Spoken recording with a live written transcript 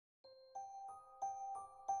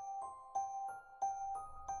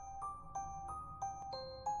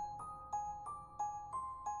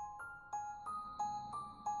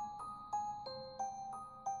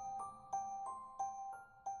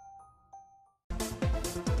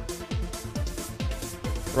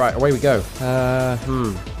Right, away we go.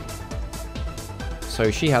 So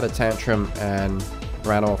she had a tantrum and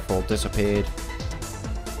ran off or disappeared.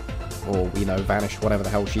 Or, you know, vanished, whatever the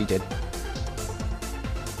hell she did.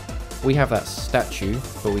 We have that statue,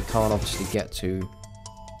 but we can't obviously get to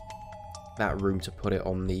that room to put it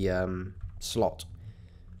on the slot.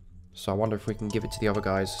 So I wonder if we can give it to the other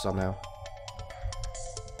guys somehow.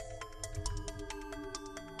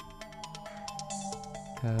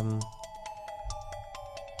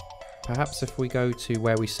 Perhaps if we go to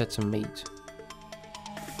where we said to meet.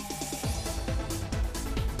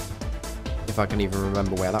 If I can even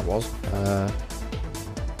remember where that was. I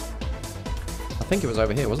think it was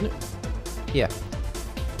over here, wasn't it? Yeah.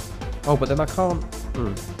 Oh, but then I can't...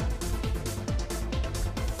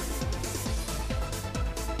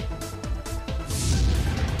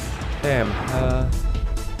 Damn.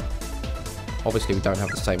 Obviously we don't have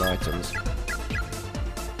the same items.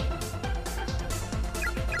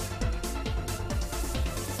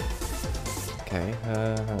 Okay,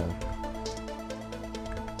 I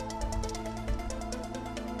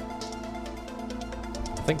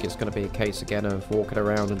think it's going to be a case again of walking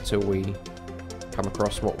around until we come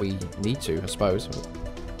across what we need to, I suppose.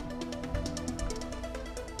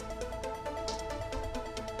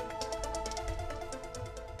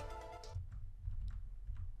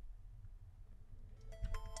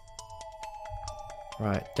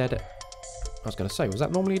 Right, dead end. I was going to say, was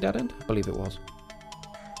that normally a dead end? I believe it was.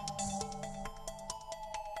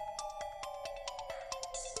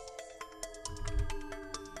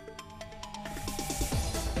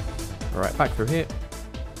 Alright, back through here.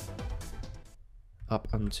 Up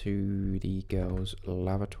onto the girls'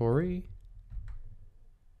 lavatory.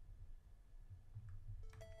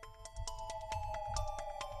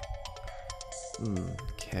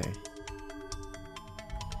 Okay.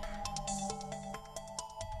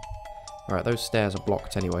 Alright, those stairs are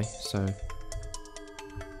blocked anyway, so...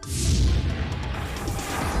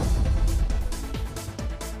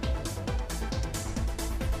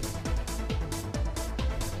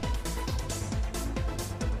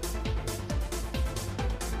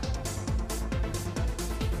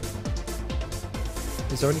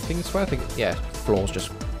 Is there anything this way? I think, yeah, the floor's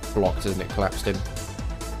just blocked, isn't it? Collapsed in.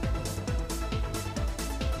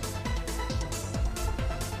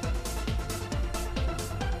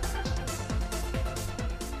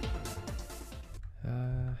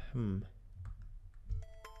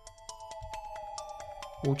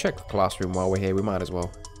 We'll check the classroom while we're here, we might as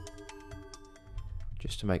well.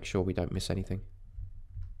 Just to make sure we don't miss anything.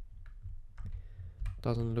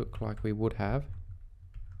 Doesn't look like we would have.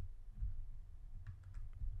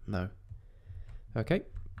 No. Okay.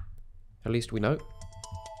 At least we know.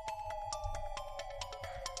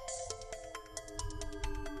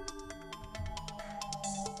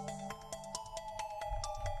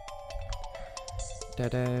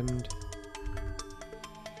 Dead end.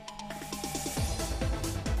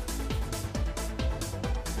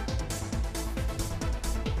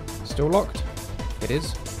 Still locked? It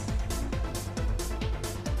is.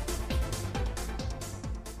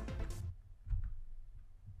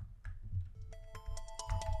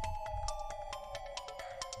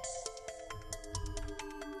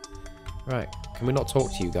 Right, can we not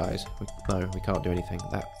talk to you guys? No, we can't do anything.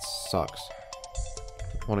 That sucks.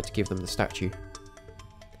 Wanted to give them the statue.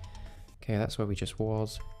 Okay, that's where we just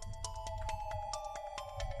was.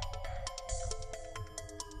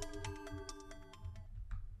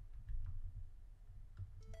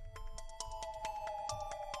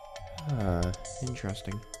 Ah,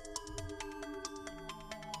 interesting.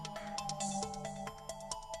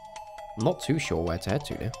 I'm not too sure where to head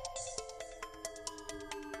to now.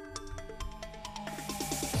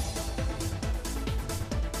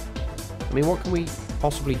 I mean, what can we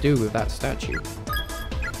possibly do with that statue?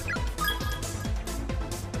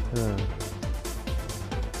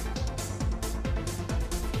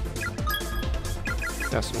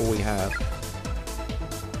 That's all we have.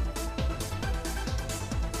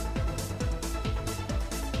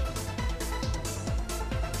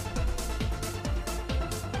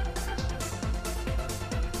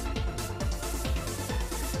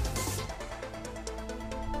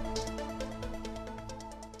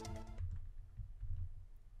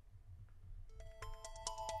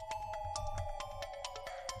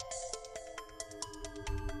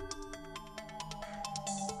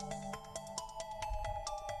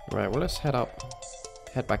 Right, well, let's head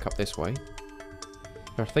back up this way.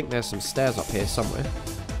 I think there's some stairs up here somewhere,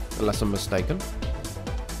 unless I'm mistaken.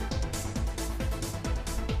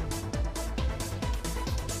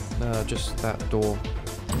 No, just that door.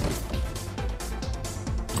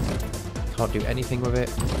 Can't do anything with it.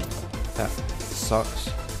 That sucks.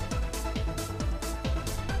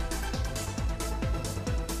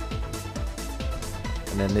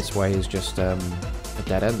 And then this way is just a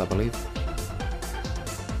dead end, I believe.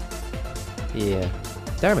 Yeah.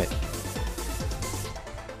 Damn it.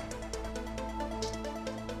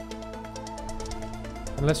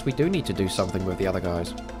 Unless we do need to do something with the other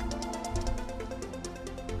guys.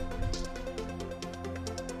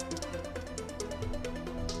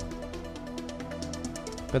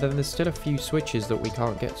 But then there's still a few switches that we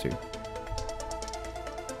can't get to.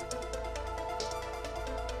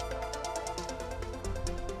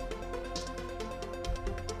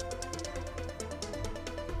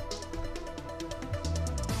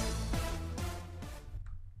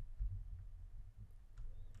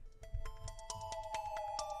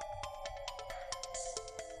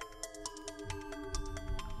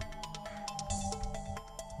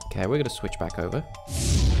 Okay, we're going to switch back over.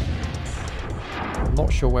 I'm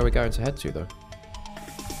not sure where we're going to head to, though.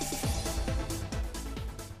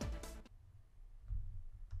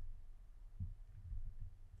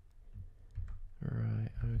 Right,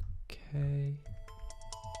 okay.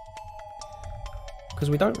 Because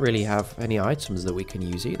we don't really have any items that we can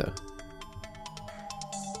use either.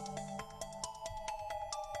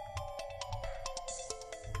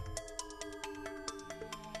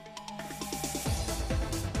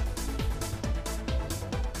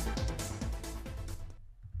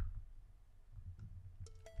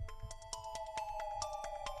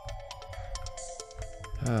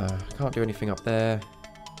 Can't do anything up there.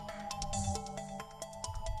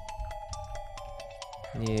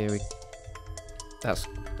 Yeah, that's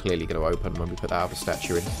clearly going to open when we put that other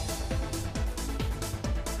statue in.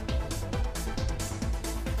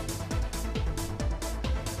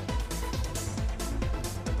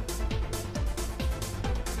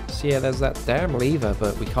 So yeah, there's that damn lever,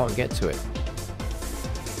 but we can't get to it.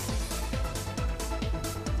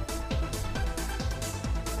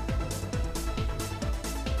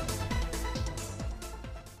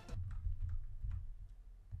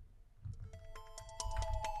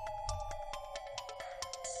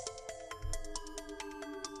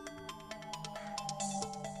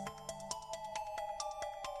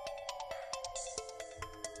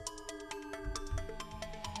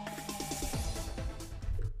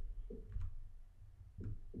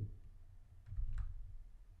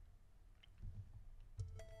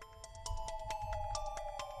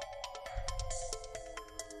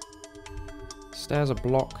 Stairs are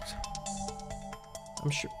blocked.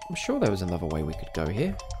 I'm sure there was another way we could go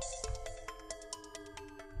here.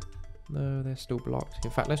 No, they're still blocked.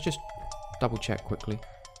 In fact, let's just double check quickly.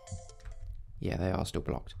 Yeah, they are still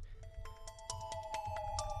blocked.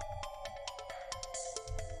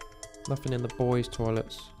 Nothing in the boys'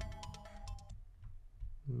 toilets.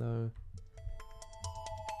 No.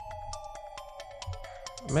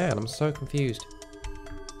 Man, I'm so confused.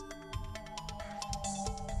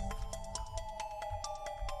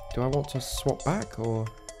 Do I want to swap back, or...?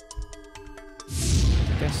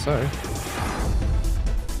 I guess so.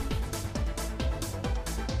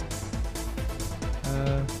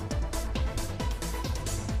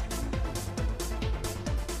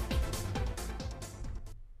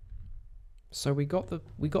 So we got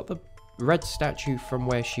the red statue from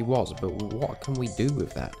where she was, but what can we do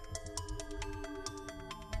with that?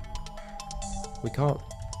 We can't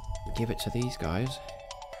give it to these guys.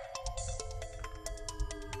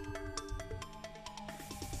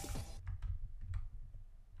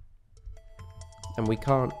 And we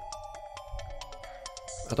can't...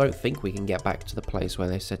 I don't think we can get back to the place where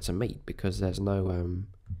they said to meet, because there's no,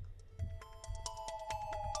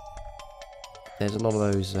 there's none of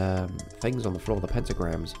those, things on the floor, the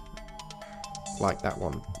pentagrams. Like that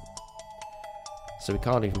one. So we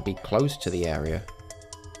can't even be close to the area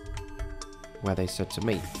where they said to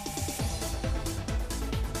meet.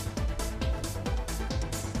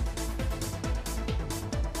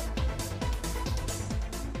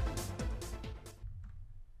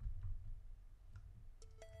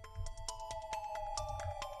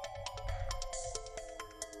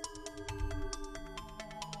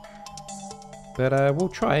 But we'll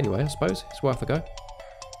try anyway, I suppose. It's worth a go.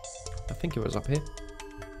 I think it was up here.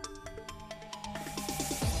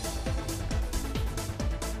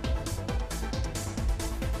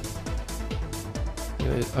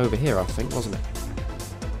 It was over here, I think, wasn't it?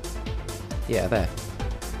 Yeah, there.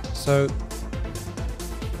 So,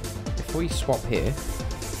 if we swap here,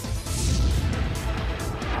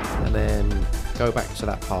 and then go back to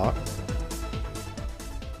that part,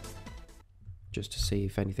 just to see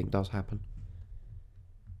if anything does happen.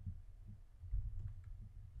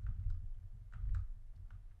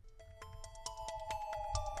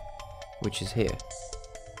 which is here.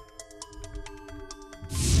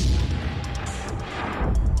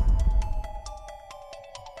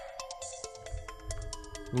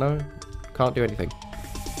 No, can't do anything.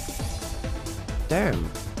 Damn.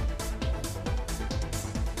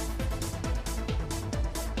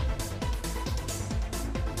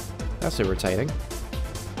 That's irritating.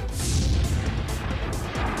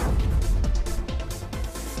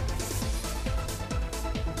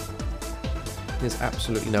 There's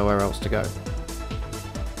absolutely nowhere else to go.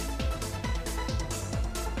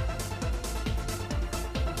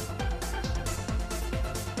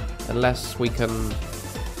 Unless we can...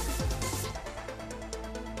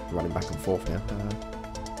 running back and forth now.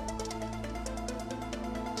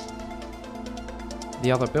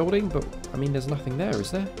 The other building, but I mean there's nothing there, is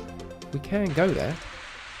there? We can go there.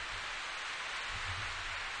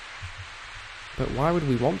 But why would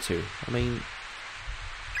we want to? I mean...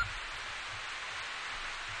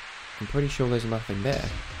 I'm pretty sure there's nothing there.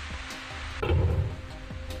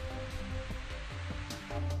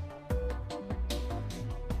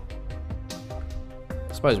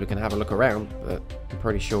 I suppose we can have a look around, but I'm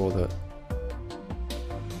pretty sure that...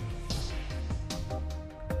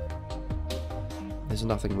 there's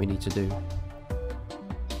nothing we need to do.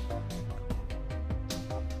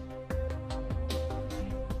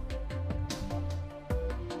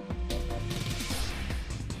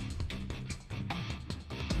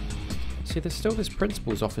 See, there's still this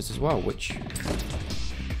principal's office as well, which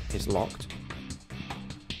is locked.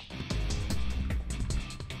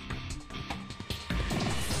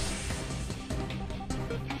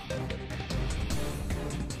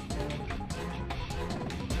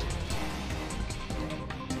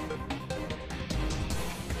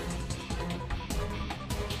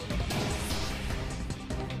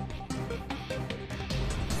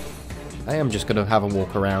 I am just going to have a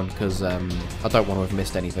walk around because I don't want to have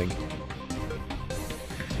missed anything.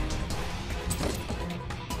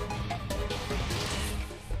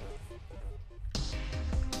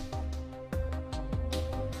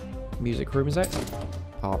 Music room, is that?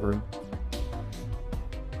 Art room.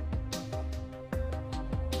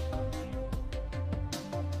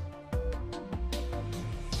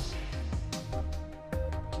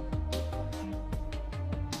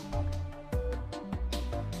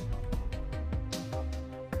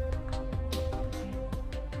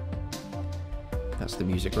 That's the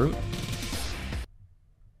music room.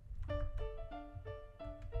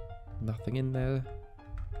 Nothing in there.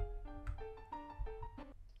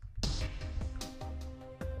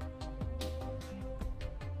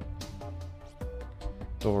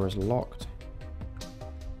 Door is locked.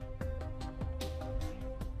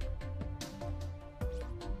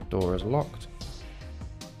 Door is locked.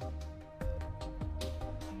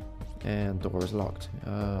 And door is locked.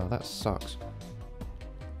 Oh, that sucks.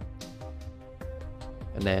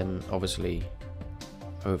 And then, obviously,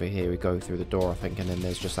 over here we go through the door, I think, and then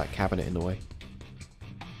there's just that cabinet in the way.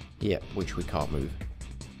 Yep, which we can't move.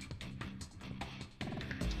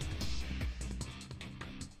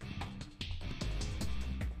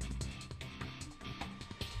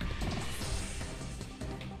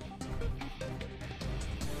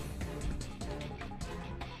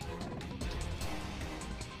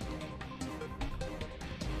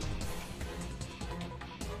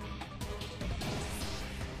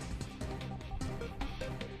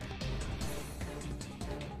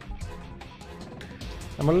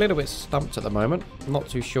 I'm a little bit stumped at the moment. I'm not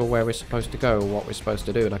too sure where we're supposed to go or what we're supposed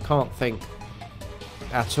to do, and I can't think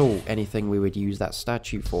at all anything we would use that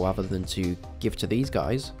statue for other than to give to these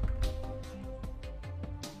guys.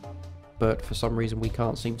 But for some reason we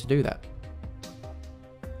can't seem to do that.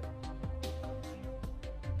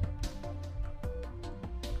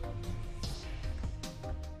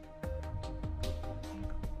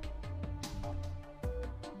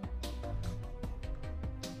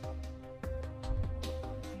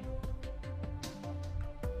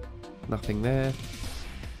 Nothing there.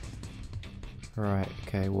 Right,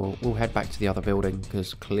 okay, well, we'll head back to the other building,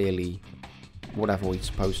 because clearly whatever we're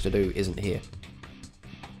supposed to do isn't here.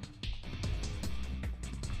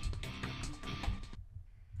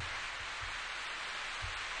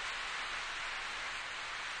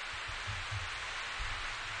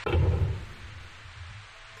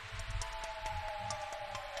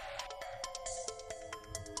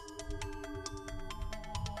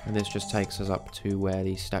 And this just takes us up to where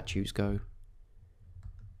these statues go.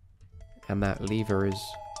 And that lever is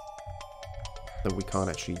that we can't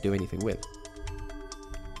actually do anything with.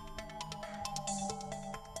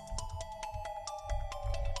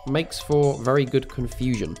 Makes for very good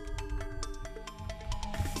confusion.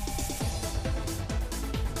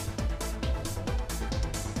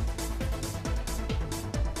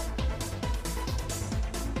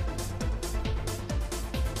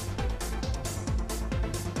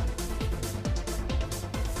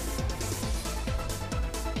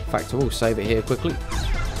 fact, I will save it here quickly.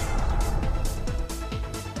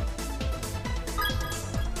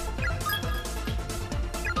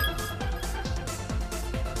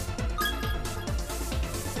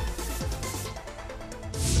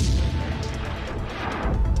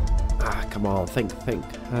 Come on, think.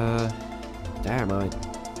 Damn,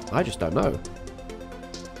 I just don't know.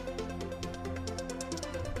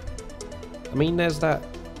 I mean, there's that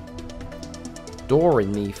door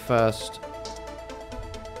in the first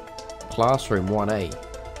classroom 1A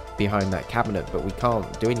behind that cabinet, but we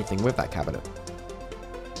can't do anything with that cabinet.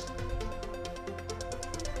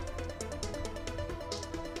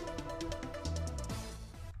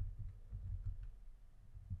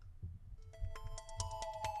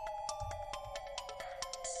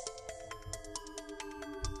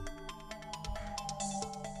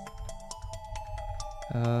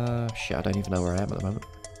 Shit, I don't even know where I am at the moment.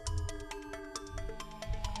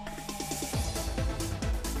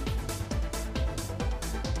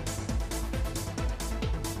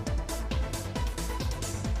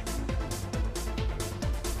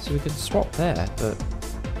 So we can swap there, but...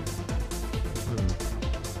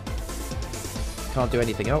 Can't do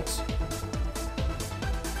anything else.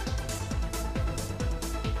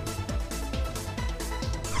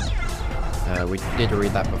 We did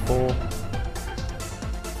read that before.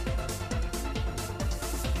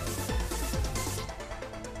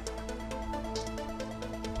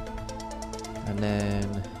 And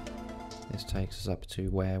then this takes us up to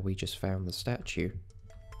where we just found the statue.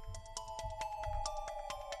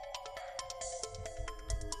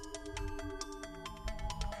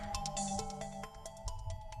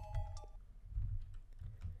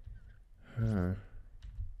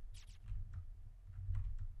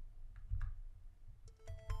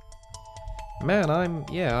 Man, I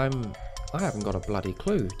haven't got a bloody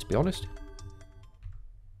clue, to be honest.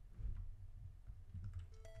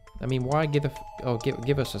 I mean, why give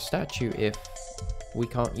us a statue if we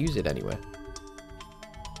can't use it anywhere?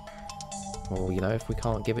 Or, you know, if we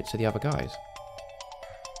can't give it to the other guys.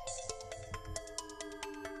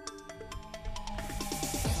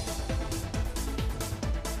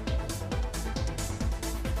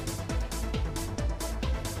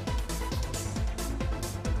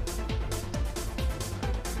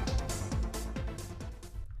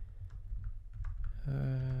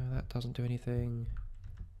 That doesn't do anything.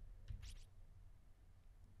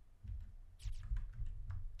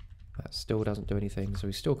 That still doesn't do anything, so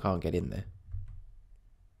we still can't get in there.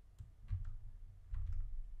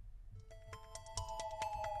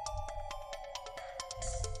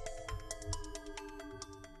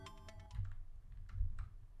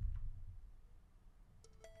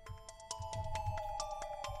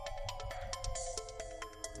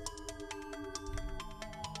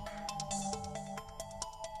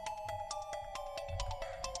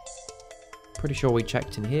 Pretty sure we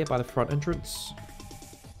checked in here by the front entrance.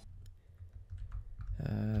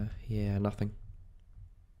 Yeah, nothing.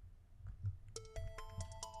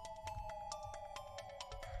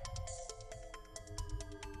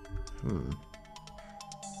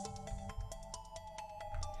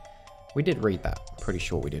 We did read that. Pretty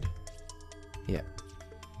sure we did. Yeah.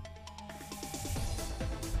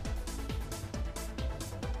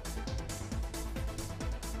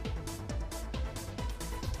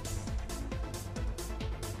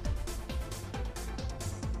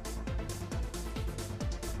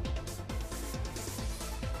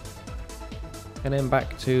 And then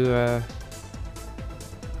back to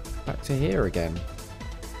here again.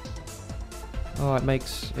 Oh, it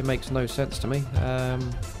makes no sense to me.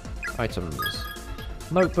 Items: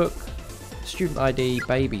 notebook, student ID,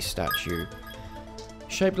 baby statue,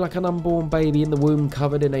 shaped like an unborn baby in the womb,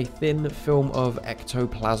 covered in a thin film of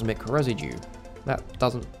ectoplasmic residue. That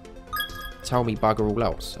doesn't tell me bugger all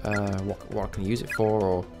else. What I can use it for,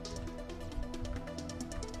 or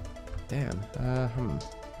damn.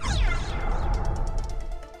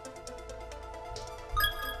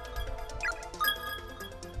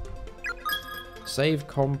 Save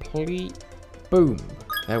complete. Boom.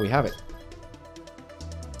 There we have it.